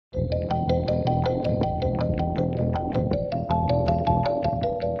Hello,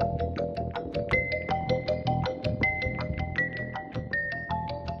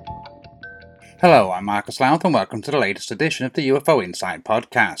 I'm Marcus Louth and welcome to the latest edition of the UFO Insight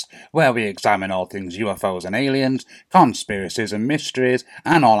podcast, where we examine all things UFOs and aliens, conspiracies and mysteries,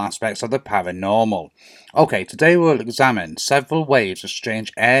 and all aspects of the paranormal. Okay, today we'll examine several waves of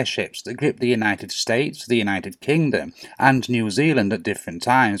strange airships that gripped the United States, the United Kingdom, and New Zealand at different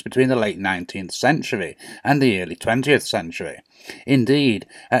times between the late 19th century and the early 20th century. Indeed,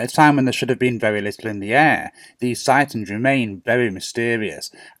 at a time when there should have been very little in the air, these sightings remain very mysterious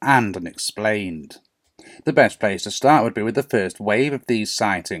and unexplained. The best place to start would be with the first wave of these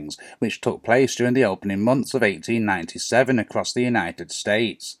sightings, which took place during the opening months of 1897 across the United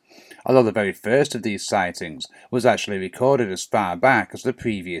States. Although the very first of these sightings was actually recorded as far back as the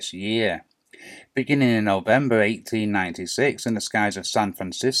previous year. Beginning in November 1896 in the skies of San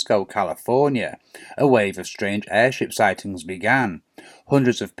Francisco, California, a wave of strange airship sightings began.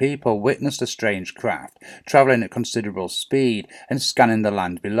 Hundreds of people witnessed the strange craft, travelling at considerable speed and scanning the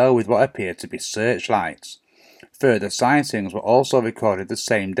land below with what appeared to be searchlights. Further sightings were also recorded the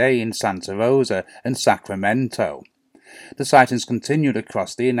same day in Santa Rosa and Sacramento. The sightings continued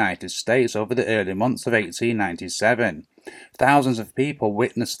across the United States over the early months of 1897. Thousands of people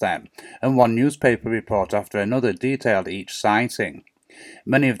witnessed them, and one newspaper report after another detailed each sighting.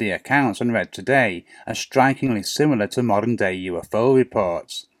 Many of the accounts, when read today, are strikingly similar to modern-day UFO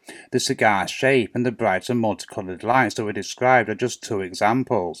reports. The cigar shape and the bright and multicoloured lights that were described are just two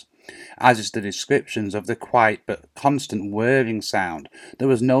examples, as is the descriptions of the quiet but constant whirring sound that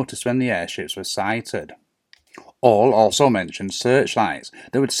was noticed when the airships were sighted. All also mentioned searchlights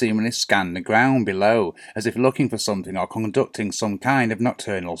that would seemingly scan the ground below, as if looking for something or conducting some kind of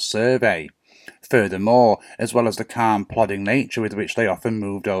nocturnal survey. Furthermore, as well as the calm, plodding nature with which they often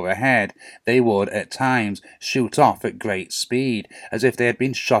moved overhead, they would, at times, shoot off at great speed, as if they had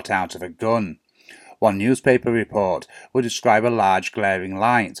been shot out of a gun. One newspaper report would describe a large glaring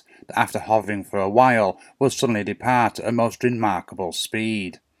light that, after hovering for a while, would suddenly depart at a most remarkable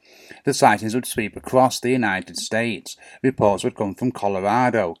speed. The sightings would sweep across the United States. Reports would come from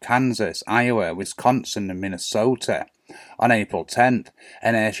Colorado, Kansas, Iowa, Wisconsin, and Minnesota. On April 10th,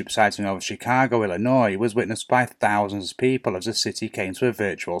 an airship sighting over Chicago, Illinois, was witnessed by thousands of people as the city came to a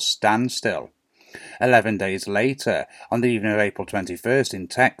virtual standstill. 11 days later, on the evening of April 21st in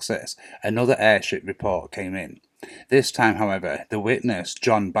Texas, another airship report came in. This time, however, the witness,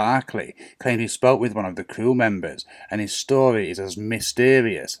 John Barkley, claimed he spoke with one of the crew members, and his story is as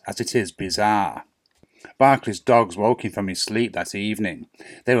mysterious as it is bizarre. Barkley's dogs woke him from his sleep that evening.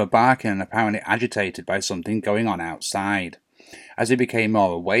 They were barking and apparently agitated by something going on outside. As he became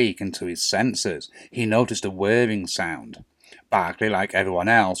more awake and to his senses, he noticed a whirring sound. Barkley, like everyone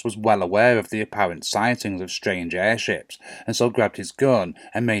else, was well aware of the apparent sightings of strange airships, and so grabbed his gun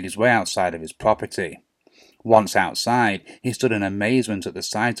and made his way outside of his property. Once outside, he stood in amazement at the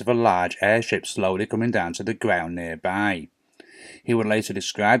sight of a large airship slowly coming down to the ground nearby. He would later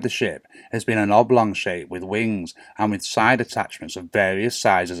describe the ship as being an oblong shape with wings and with side attachments of various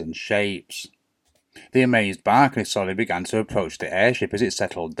sizes and shapes. The amazed Barkley slowly began to approach the airship as it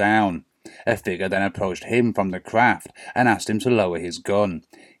settled down. A figure then approached him from the craft and asked him to lower his gun.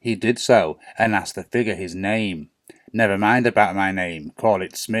 He did so and asked the figure his name. "Never mind about my name, call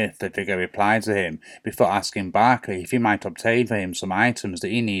it Smith," the figure replied to him, before asking Barkley if he might obtain for him some items that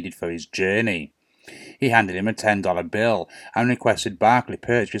he needed for his journey. He handed him a $10 bill and requested Barkley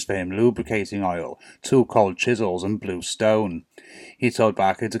purchase for him lubricating oil, 2 cold chisels, and blue stone. He told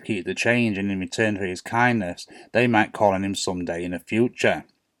Barkley to keep the change, and in return for his kindness, they might call on him some day in the future.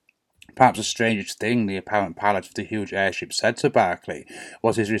 Perhaps the strangest thing the apparent pilot of the huge airship said to Barkley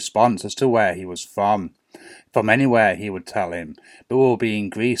was his response as to where he was from. "From anywhere," he would tell him, "but we'll be in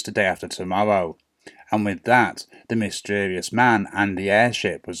Greece the day after tomorrow." And with that, the mysterious man and the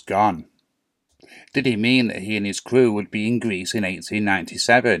airship was gone. Did he mean that he and his crew would be in Greece in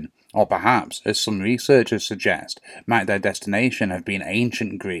 1897? Or perhaps, as some researchers suggest, might their destination have been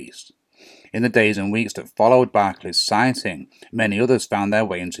ancient Greece? In the days and weeks that followed Barkley's sighting, many others found their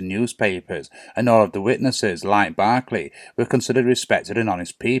way into newspapers, and all of the witnesses, like Barkley, were considered respected and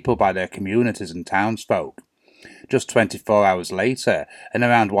honest people by their communities and townsfolk. Just 24 hours later, and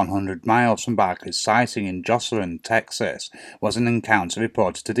around 100 miles from Barkley's sighting in Jocelyn, Texas, was an encounter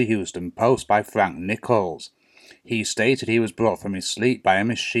reported to the Houston Post by Frank Nichols. He stated he was brought from his sleep by a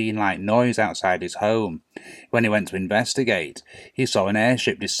machine-like noise outside his home. When he went to investigate, he saw an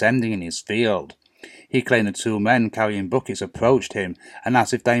airship descending in his field. He claimed the 2 men carrying buckets approached him and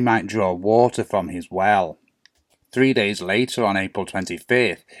asked if they might draw water from his well. 3 days later, on April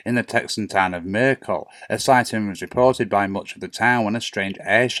 25th, in the Texan town of Merkel, a sighting was reported by much of the town when a strange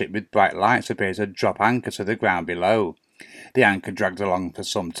airship with bright lights appeared to drop anchor to the ground below. The anchor dragged along for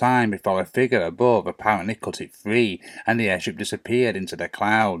some time before a figure above apparently cut it free, and the airship disappeared into the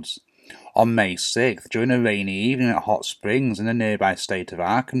clouds. On May 6th, during a rainy evening at Hot Springs in the nearby state of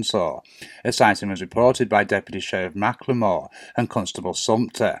Arkansas, a sighting was reported by Deputy Sheriff McLemore and Constable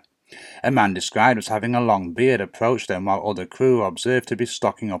Sumter. A man described as having a long beard approached them while other crew were observed to be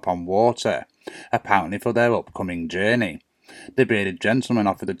stocking up on water, apparently for their upcoming journey. The bearded gentleman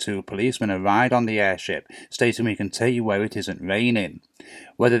offered the two policemen a ride on the airship, stating, "We can take you where it isn't raining."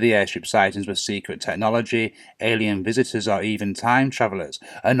 Whether the airship sightings were secret technology, alien visitors, or even time travellers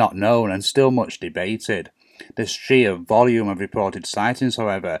are not known and still much debated. The sheer volume of reported sightings,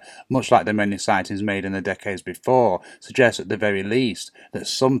 however, much like the many sightings made in the decades before, suggests at the very least that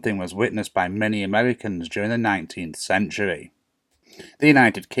something was witnessed by many Americans during the 19th century. The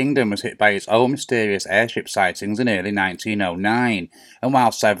United Kingdom was hit by its own mysterious airship sightings in early 1909, and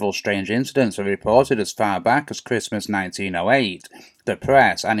while several strange incidents were reported as far back as Christmas 1908, the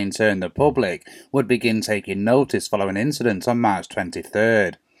press, and in turn the public, would begin taking notice following an incident on March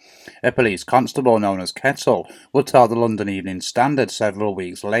 23rd. A police constable known as Kettle would tell the London Evening Standard several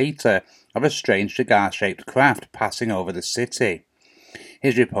weeks later of a strange cigar-shaped craft passing over the city.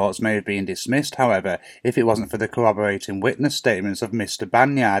 His reports may have been dismissed, however, if it wasn't for the corroborating witness statements of Mr.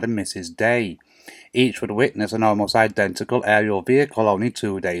 Banyard and Mrs. Day. Each would witness an almost identical aerial vehicle only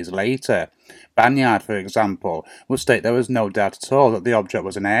 2 days later. Banyard, for example, would state there was no doubt at all that the object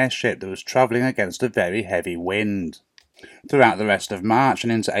was an airship that was travelling against a very heavy wind. Throughout the rest of March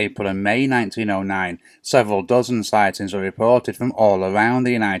and into April and May 1909, several dozen sightings were reported from all around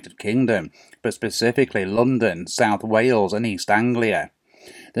the United Kingdom, but specifically London, South Wales and East Anglia.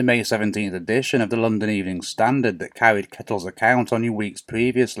 The May 17th edition of the London Evening Standard that carried Kettle's account only weeks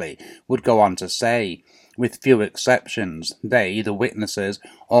previously would go on to say, "With few exceptions, they, the witnesses,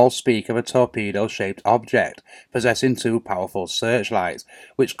 all speak of a torpedo-shaped object possessing two powerful searchlights,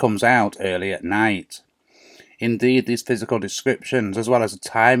 which comes out early at night." Indeed, these physical descriptions, as well as the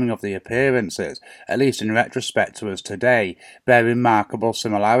timing of the appearances, at least in retrospect to us today, bear remarkable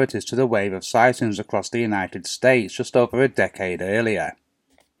similarities to the wave of sightings across the United States just over a decade earlier.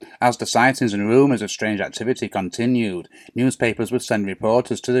 As the sightings and rumours of strange activity continued, newspapers would send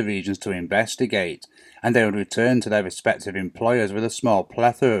reporters to the regions to investigate, and they would return to their respective employers with a small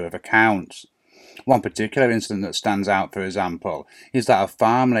plethora of accounts. One particular incident that stands out, for example, is that of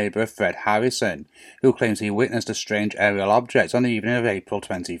farm labourer Fred Harrison, who claims he witnessed a strange aerial object on the evening of April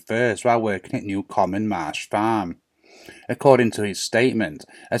 21st while working at New Common Marsh Farm. According to his statement,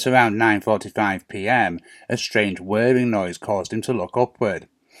 at around 9:45 p.m, a strange whirring noise caused him to look upward.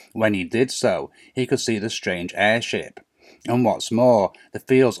 When he did so, he could see the strange airship. And what's more, the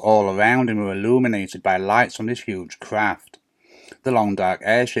fields all around him were illuminated by lights from this huge craft. The long dark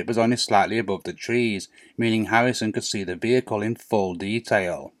airship was only slightly above the trees, meaning Harrison could see the vehicle in full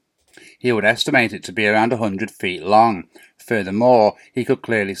detail. He would estimate it to be around 100 feet long. Furthermore, he could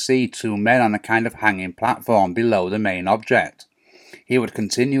clearly see two men on a kind of hanging platform below the main object. He would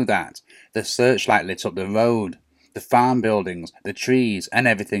continue that the searchlight lit up the road, the farm buildings, the trees, and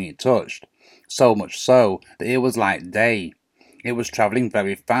everything it touched. So much so that it was like day. It was travelling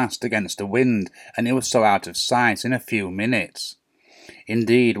very fast against the wind, and it was so out of sight in a few minutes.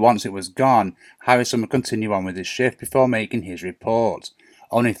 Indeed, once it was gone, Harrison would continue on with his shift before making his report.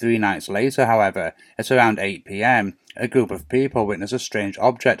 Only 3 nights later, however, at around 8 p.m, a group of people witnessed a strange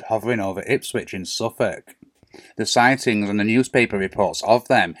object hovering over Ipswich in Suffolk. The sightings and the newspaper reports of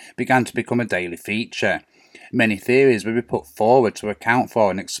them began to become a daily feature. Many theories would be put forward to account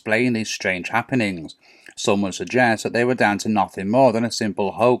for and explain these strange happenings. Some would suggest that they were down to nothing more than a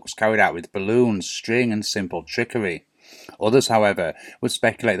simple hoax carried out with balloons, string, and simple trickery. Others, however, would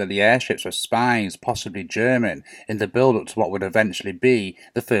speculate that the airships were spies, possibly German, in the build-up to what would eventually be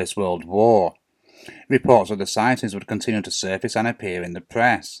the First World War. Reports of the sightings would continue to surface and appear in the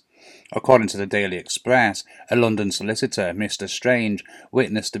press. According to the Daily Express, a London solicitor, Mr. Strange,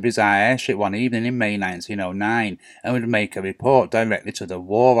 witnessed the bizarre airship one evening in May 1909 and would make a report directly to the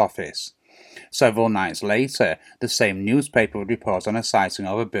War Office. Several nights later, the same newspaper would report on a sighting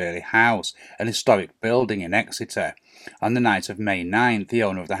of a Burley house, an historic building in Exeter. On the night of May 9th, the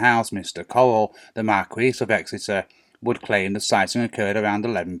owner of the house, Mr. Cole, the Marquis of Exeter, would claim the sighting occurred around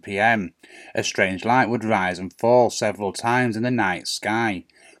 11 p.m. A strange light would rise and fall several times in the night sky.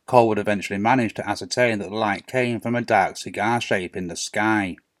 Cole would eventually manage to ascertain that the light came from a dark cigar shape in the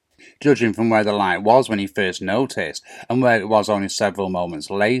sky. Judging from where the light was when he first noticed, and where it was only several moments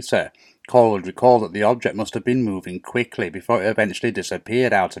later, Cole would recall that the object must have been moving quickly before it eventually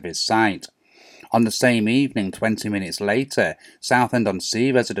disappeared out of his sight. On the same evening, 20 minutes later,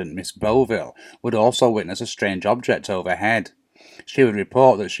 Southend-on-Sea resident Miss Boville would also witness a strange object overhead. She would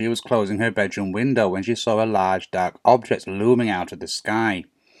report that she was closing her bedroom window when she saw a large dark object looming out of the sky.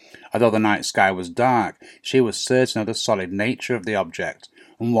 Although the night sky was dark, she was certain of the solid nature of the object,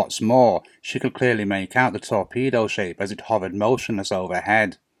 and what's more, she could clearly make out the torpedo shape as it hovered motionless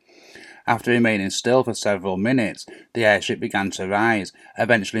overhead. After remaining still for several minutes, the airship began to rise,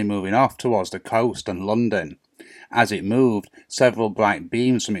 eventually moving off towards the coast and London. As it moved, several bright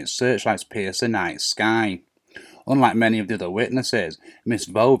beams from its searchlights pierced the night sky. Unlike many of the other witnesses, Miss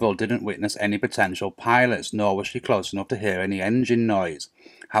Boville didn't witness any potential pilots, nor was she close enough to hear any engine noise.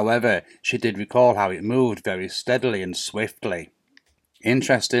 However, she did recall how it moved very steadily and swiftly.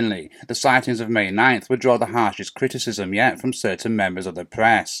 Interestingly, the sightings of May 9th would draw the harshest criticism yet from certain members of the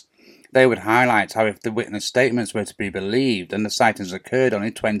press. They would highlight how if the witness statements were to be believed and the sightings occurred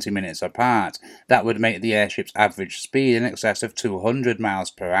only 20 minutes apart, that would make the airship's average speed in excess of 200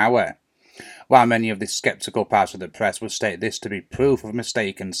 miles per hour. While many of the sceptical parts of the press would state this to be proof of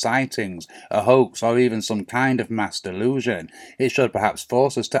mistaken sightings, a hoax, or even some kind of mass delusion, it should perhaps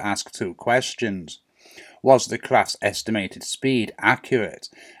force us to ask two questions. Was the craft's estimated speed accurate?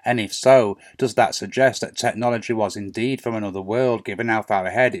 And if so, does that suggest that technology was indeed from another world, given how far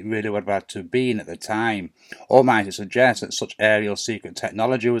ahead it really would have had to be at the time? Or might it suggest that such aerial secret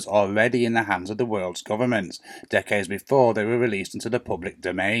technology was already in the hands of the world's governments, decades before they were released into the public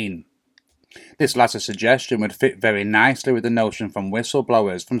domain? This latter suggestion would fit very nicely with the notion from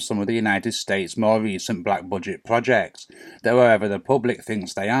whistleblowers from some of the United States' more recent black-budget projects, that wherever the public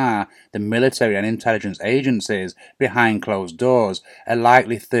thinks they are, the military and intelligence agencies, behind closed doors, are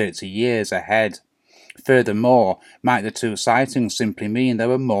likely 30 years ahead. Furthermore, might the two sightings simply mean there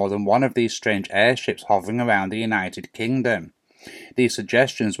were more than one of these strange airships hovering around the United Kingdom? These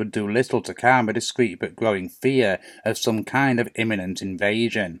suggestions would do little to calm a discreet but growing fear of some kind of imminent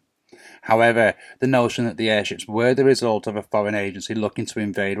invasion. However, the notion that the airships were the result of a foreign agency looking to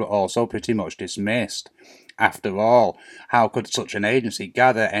invade were also pretty much dismissed. After all, how could such an agency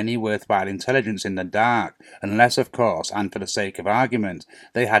gather any worthwhile intelligence in the dark, unless, of course, and for the sake of argument,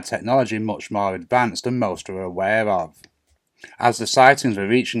 they had technology much more advanced than most were aware of? As the sightings were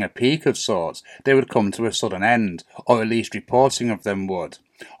reaching a peak of sorts, they would come to a sudden end, or at least reporting of them would.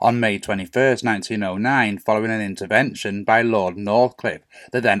 On May 21, 1909, following an intervention by Lord Northcliffe,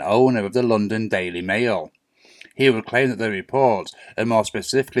 the then owner of the London Daily Mail. He would claim that the reports, and more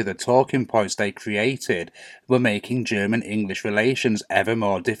specifically the talking points they created, were making German-English relations ever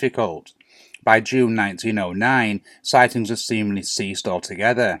more difficult. By June 1909, sightings had seemingly ceased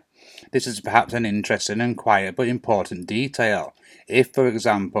altogether. This is perhaps an interesting and quiet but important detail. If, for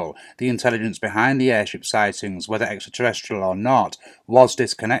example, the intelligence behind the airship sightings, whether extraterrestrial or not, was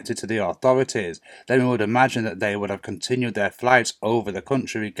disconnected to the authorities, then we would imagine that they would have continued their flights over the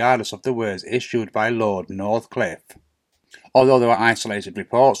country regardless of the words issued by Lord Northcliffe. Although there were isolated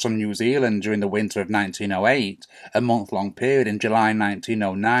reports from New Zealand during the winter of 1908, a month-long period in July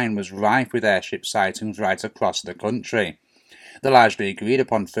 1909 was rife with airship sightings right across the country. The largely agreed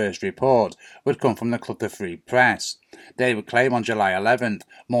upon first report would come from the Clutha Free Press. They would claim on July 11th,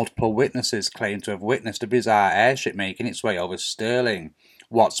 multiple witnesses claimed to have witnessed a bizarre airship making its way over Stirling.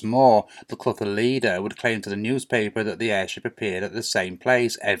 What's more, the Clutha leader would claim to the newspaper that the airship appeared at the same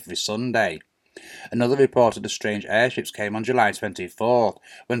place every Sunday. Another report of the strange airships came on July 24th,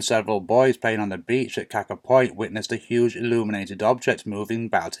 when several boys playing on the beach at Caca Point witnessed a huge illuminated object moving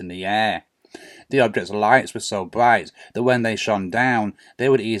about in the air. The object's lights were so bright that when they shone down, they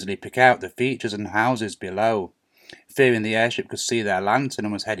would easily pick out the features and houses below. Fearing the airship could see their lantern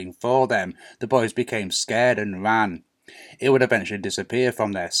and was heading for them, the boys became scared and ran. It would eventually disappear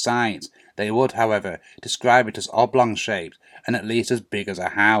from their sight. They would, however, describe it as oblong-shaped and at least as big as a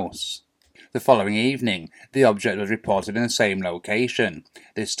house. The following evening, the object was reported in the same location,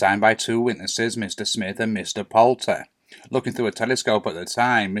 this time by two witnesses, Mr. Smith and Mr. Poulter. Looking through a telescope at the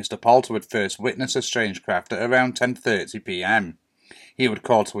time, Mr. Poulter would first witness a strange craft at around 10:30 p.m. He would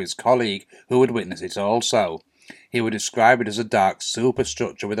call to his colleague, who would witness it also. He would describe it as a dark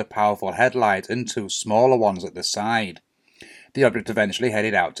superstructure with a powerful headlight and two smaller ones at the side. The object eventually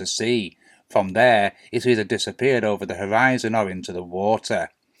headed out to sea. From there, it either disappeared over the horizon or into the water.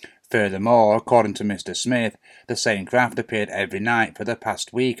 Furthermore, according to Mr. Smith, the same craft appeared every night for the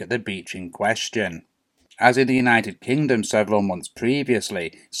past week at the beach in question. As in the United Kingdom several months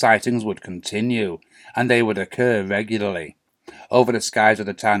previously, sightings would continue, and they would occur regularly. Over the skies of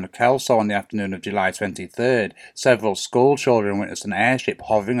the town of Kelso on the afternoon of July 23rd, several school children witnessed an airship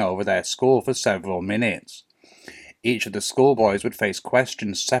hovering over their school for several minutes. Each of the schoolboys would face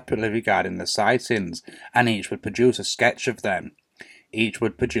questions separately regarding the sightings, and each would produce a sketch of them. Each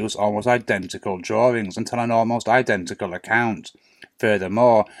would produce almost identical drawings and tell an almost identical account.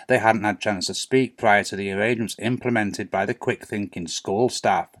 Furthermore, they hadn't had a chance to speak prior to the arrangements implemented by the quick-thinking school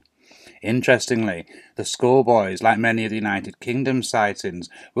staff. Interestingly, the schoolboys, like many of the United Kingdom sightings,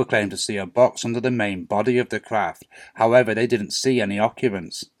 were claimed to see a box under the main body of the craft. However, they didn't see any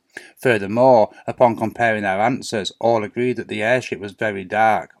occupants. Furthermore, upon comparing their answers, all agreed that the airship was very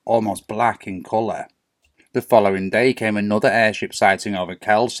dark, almost black in colour. The following day came another airship sighting over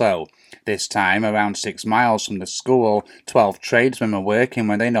Kelso. This time, around 6 miles from the school, 12 tradesmen were working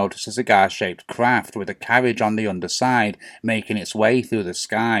when they noticed a cigar-shaped craft with a carriage on the underside making its way through the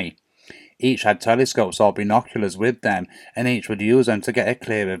sky. Each had telescopes or binoculars with them, and each would use them to get a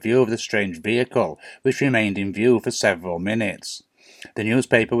clearer view of the strange vehicle, which remained in view for several minutes. The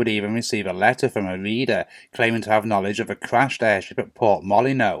newspaper would even receive a letter from a reader claiming to have knowledge of a crashed airship at Port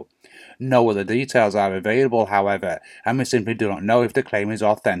Molyneux. No other details are available, however, and we simply do not know if the claim is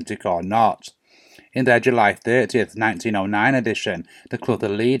authentic or not. In their July 30th, 1909 edition, the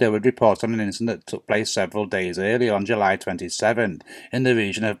Clutha Leader would report on an incident that took place several days earlier on July 27th in the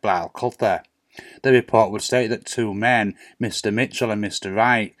region of Blaelculta. The report would state that two men, Mr. Mitchell and Mr.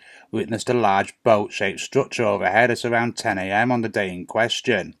 Wright, witnessed a large boat-shaped structure overhead at around 10 a.m. on the day in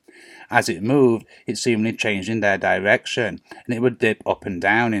question. As it moved, it seemingly changed in their direction, and it would dip up and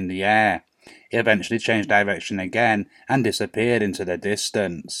down in the air. It eventually changed direction again and disappeared into the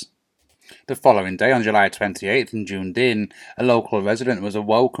distance. The following day, on July 28th in Dunedin, a local resident was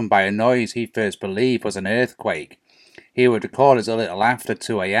awoken by a noise he first believed was an earthquake. He would record as a little after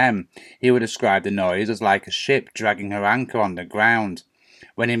 2 a.m. He would describe the noise as like a ship dragging her anchor on the ground.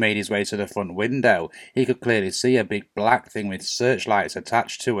 When he made his way to the front window, he could clearly see a big black thing with searchlights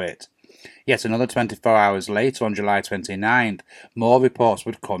attached to it. Yet another 24 hours later, on July 29th, more reports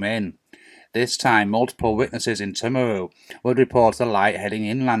would come in. This time, multiple witnesses in Timaru would report a light heading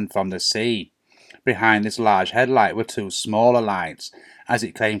inland from the sea. Behind this large headlight were two smaller lights. As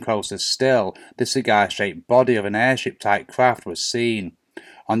it came closer still, the cigar-shaped body of an airship-type craft was seen.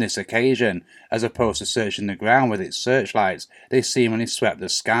 On this occasion, as opposed to searching the ground with its searchlights, they seemingly swept the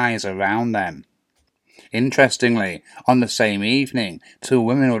skies around them. Interestingly, on the same evening, two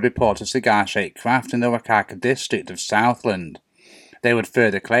women would report a cigar-shaped craft in the Wakaka district of Southland. They would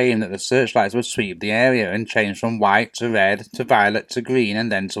further claim that the searchlights would sweep the area and change from white to red to violet to green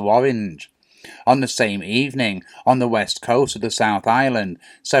and then to orange. On the same evening, on the west coast of the South Island,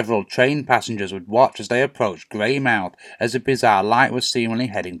 several train passengers would watch as they approached Greymouth as a bizarre light was seemingly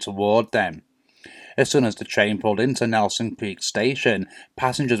heading toward them. As soon as the train pulled into Nelson Creek Station,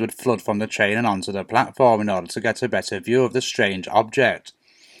 passengers would flood from the train and onto the platform in order to get a better view of the strange object.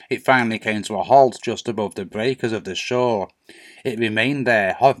 It finally came to a halt just above the breakers of the shore. It remained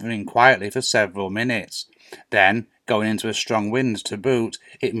there, hovering quietly for several minutes. Then, going into a strong wind to boot,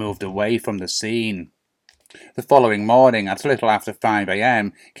 it moved away from the scene. The following morning, at a little after 5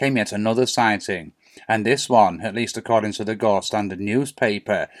 a.m, came yet another sighting, and this one, at least according to the Gore Standard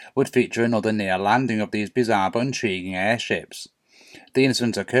newspaper, would feature another near landing of these bizarre but intriguing airships. The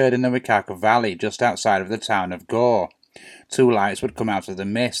incident occurred in the Wakaka Valley, just outside of the town of Gore. Two lights would come out of the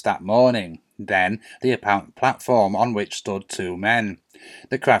mist that morning, then the apparent platform on which stood two men.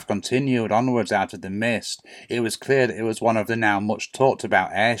 The craft continued onwards out of the mist. It was clear that it was one of the now much talked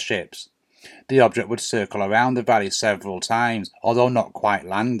about airships. The object would circle around the valley several times, although not quite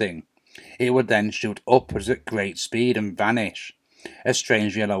landing. It would then shoot upwards at great speed and vanish. A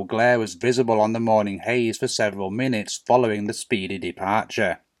strange yellow glare was visible on the morning haze for several minutes following the speedy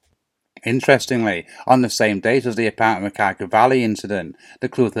departure. Interestingly, on the same date as the apparent Wakaka Valley incident, the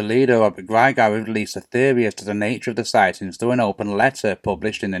Clutha leader Robert Grigar released a theory as to the nature of the sightings through an open letter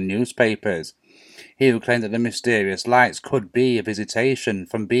published in the newspapers. He claimed that the mysterious lights could be a visitation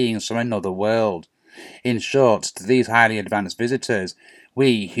from beings from another world. In short, to these highly advanced visitors,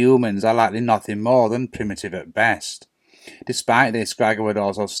 we humans are likely nothing more than primitive at best. Despite this, Grigar would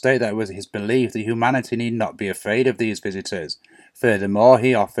also state that it was his belief that humanity need not be afraid of these visitors. Furthermore,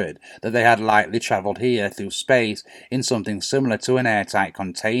 he offered that they had likely travelled here through space in something similar to an airtight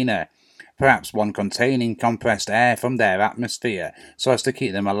container, perhaps one containing compressed air from their atmosphere, so as to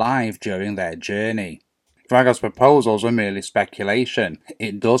keep them alive during their journey. Grigar's proposals were merely speculation.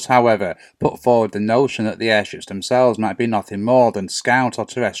 It does, however, put forward the notion that the airships themselves might be nothing more than scout or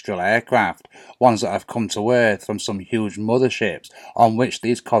terrestrial aircraft, ones that have come to Earth from some huge motherships on which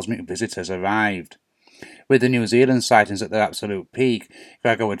these cosmic visitors arrived. With the New Zealand sightings at their absolute peak,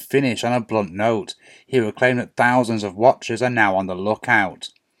 Gregor would finish on a blunt note. He would claim that thousands of watchers are now on the lookout.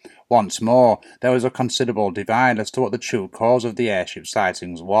 Once more, there was a considerable divide as to what the true cause of the airship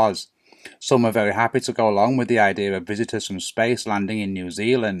sightings was. Some were very happy to go along with the idea of visitors from space landing in New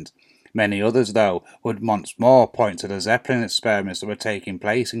Zealand. Many others, though, would once more point to the Zeppelin experiments that were taking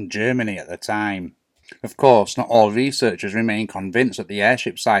place in Germany at the time. Of course, not all researchers remain convinced that the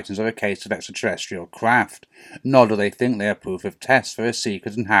airship sightings are a case of extraterrestrial craft, nor do they think they are proof of tests for a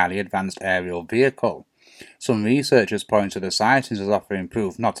secret and highly advanced aerial vehicle. Some researchers point to the sightings as offering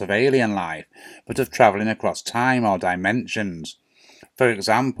proof not of alien life, but of travelling across time or dimensions. For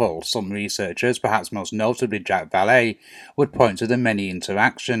example, some researchers, perhaps most notably Jack Vallée, would point to the many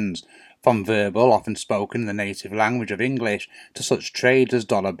interactions, from verbal, often spoken in the native language of English, to such trades as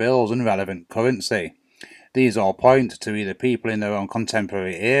dollar bills and relevant currency. These all point to either people in their own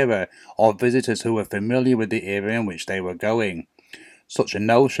contemporary era or visitors who were familiar with the era in which they were going. Such a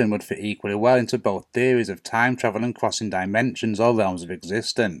notion would fit equally well into both theories of time travel and crossing dimensions or realms of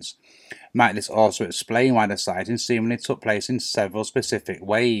existence. Might this also explain why the sightings seemingly took place in several specific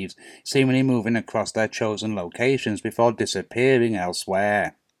waves, seemingly moving across their chosen locations before disappearing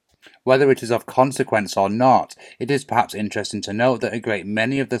elsewhere? Whether it is of consequence or not, it is perhaps interesting to note that a great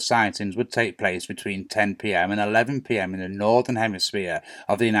many of the sightings would take place between 10 p.m. and 11 p.m. in the northern hemisphere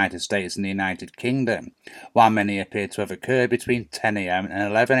of the United States and the United Kingdom, while many appear to have occurred between 10 a.m. and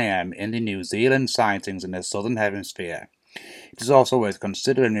 11 a.m. in the New Zealand sightings in the southern hemisphere. It is also worth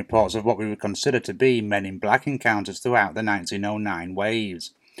considering reports of what we would consider to be Men in Black encounters throughout the 1909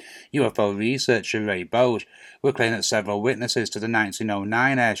 waves. UFO researcher Ray Bosch would claim that several witnesses to the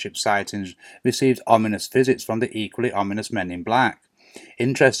 1909 airship sightings received ominous visits from the equally ominous Men in Black.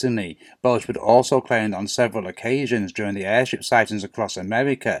 Interestingly, Bosch would also claim that on several occasions during the airship sightings across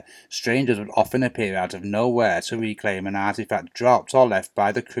America, strangers would often appear out of nowhere to reclaim an artifact dropped or left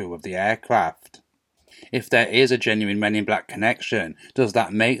by the crew of the aircraft. If there is a genuine Men in Black connection, does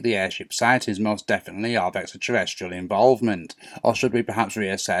that make the airship sightings most definitely of extraterrestrial involvement? Or should we perhaps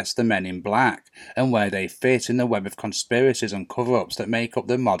reassess the Men in Black and where they fit in the web of conspiracies and cover-ups that make up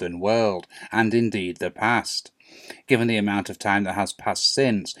the modern world, and indeed the past? Given the amount of time that has passed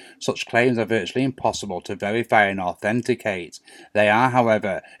since, such claims are virtually impossible to verify and authenticate. They are,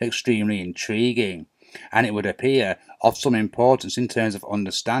 however, extremely intriguing, and it would appear of some importance in terms of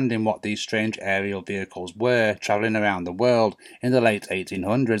understanding what these strange aerial vehicles were travelling around the world in the late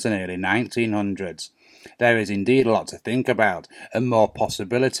 1800s and early 1900s. There is indeed a lot to think about, and more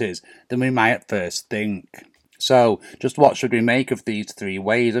possibilities than we might at first think. So, just what should we make of these three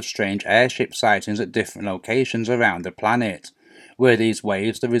waves of strange airship sightings at different locations around the planet? Were these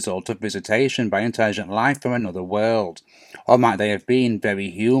waves the result of visitation by intelligent life from another world? Or might they have been very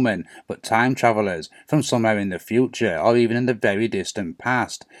human, but time travellers from somewhere in the future, or even in the very distant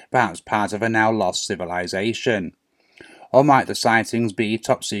past, perhaps part of a now lost civilization? Or might the sightings be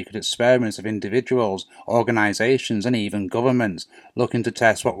top-secret experiments of individuals, organisations and even governments looking to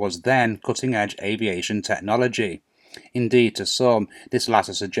test what was then cutting-edge aviation technology? Indeed, to some, this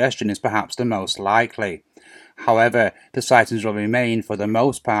latter suggestion is perhaps the most likely. However, the sightings will remain for the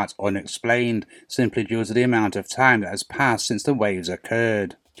most part unexplained, simply due to the amount of time that has passed since the waves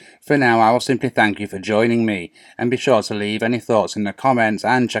occurred. For now, I will simply thank you for joining me, and be sure to leave any thoughts in the comments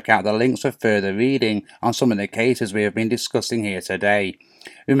and check out the links for further reading on some of the cases we have been discussing here today.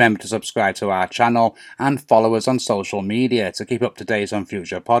 Remember to subscribe to our channel and follow us on social media to keep up to date on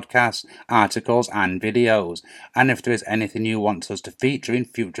future podcasts, articles and videos. And if there is anything you want us to feature in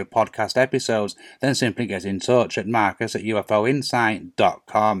future podcast episodes, then simply get in touch at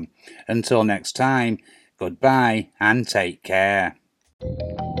marcus@ufoinsight.com. Until next time, goodbye and take care.